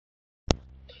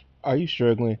Are you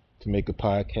struggling to make a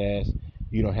podcast?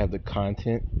 You don't have the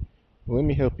content? Well, let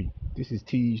me help you. This is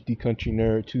THD Country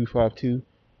Nerd 252.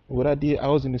 What I did, I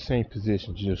was in the same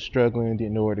position, just struggling,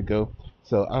 didn't know where to go.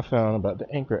 So I found about the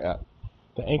Anchor app.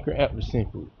 The Anchor app is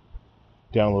simple.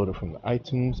 Download it from the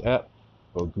iTunes app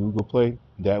or Google Play.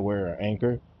 That way, or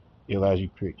Anchor. It allows you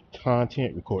to create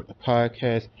content, record the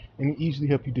podcast, and it easily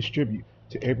help you distribute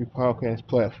to every podcast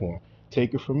platform.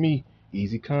 Take it from me,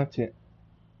 easy content.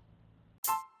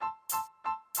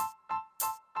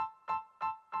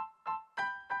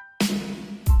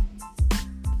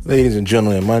 Ladies and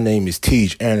gentlemen, my name is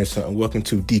Tej Anderson, and welcome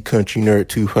to the Country Nerd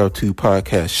 252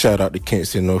 podcast. Shout out to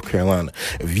Kinston, North Carolina.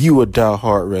 If you a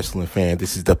diehard wrestling fan,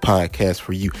 this is the podcast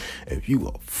for you. If you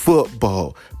a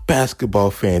football,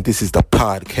 basketball fan, this is the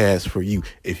podcast for you.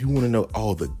 If you want to know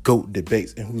all the GOAT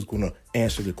debates and who's going to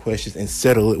answer the questions and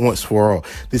settle it once for all,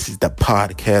 this is the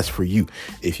podcast for you.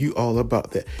 If you all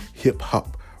about that hip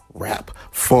hop, rap,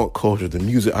 funk culture, the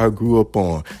music I grew up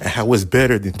on, and how it's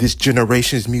better than this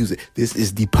generation's music, this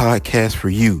is the podcast for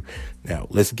you. Now,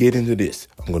 let's get into this.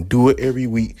 I'm going to do it every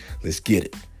week. Let's get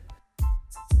it.